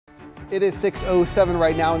It is 6:07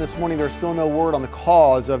 right now, and this morning there's still no word on the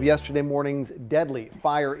cause of yesterday morning's deadly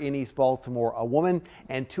fire in East Baltimore. A woman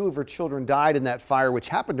and two of her children died in that fire, which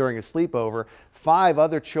happened during a sleepover. 5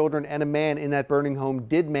 other children and a man in that burning home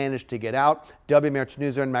did manage to get out. WMAR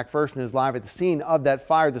News' Aaron McPherson is live at the scene of that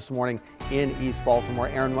fire this morning in East Baltimore.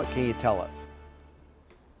 Aaron, what can you tell us?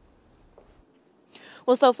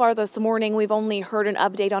 Well, so far this morning, we've only heard an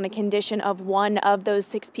update on a condition of one of those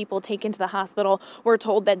 6 people taken to the hospital. We're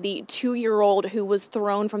told that the 2-year-old who was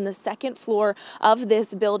thrown from the 2nd floor of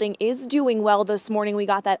this building is doing well this morning. We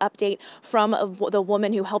got that update from the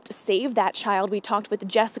woman who helped save that child. We talked with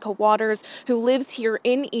Jessica Waters, who lives here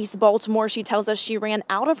in East Baltimore. She tells us she ran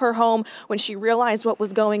out of her home when she realized what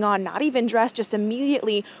was going on, not even dressed, just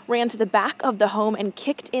immediately ran to the back of the home and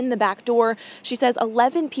kicked in the back door. She says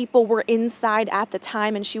 11 people were inside at the time,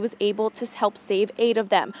 and she was able to help save 8 of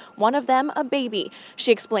them, one of them a baby.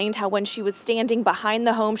 She explained how when she was standing behind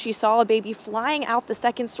the home, she saw a baby flying out the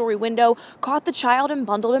 2nd-story window, caught the child and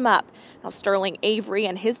bundled him up. Now, Sterling Avery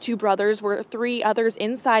and his 2 brothers were 3 others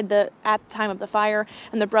inside at the time of the fire,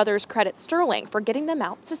 and the brothers credit Sterling for getting them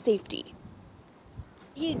out to safety.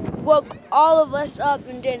 He woke all of us up,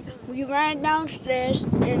 and then we ran downstairs,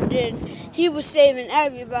 and then he was saving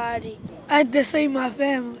everybody. I had to save my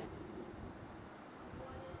family.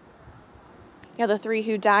 Yeah, the 3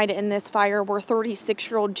 who died in this fire were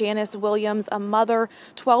 36-year-old Janice Williams, a mother,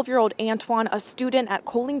 12-year-old Antoine, a student at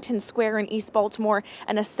Colington Square in East Baltimore,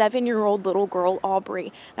 and a 7-year-old little girl,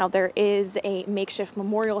 Aubrey. Now, there is a makeshift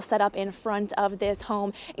memorial set up in front of this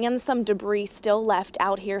home and some debris still left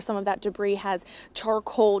out here. Some of that debris has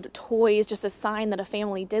charcoaled toys, just a sign that a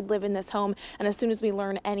family did live in this home. And as soon as we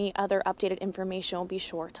learn any other updated information, we'll be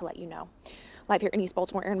sure to let you know. Live here in East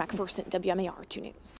Baltimore, Aaron McPherson, WMAR 2 News.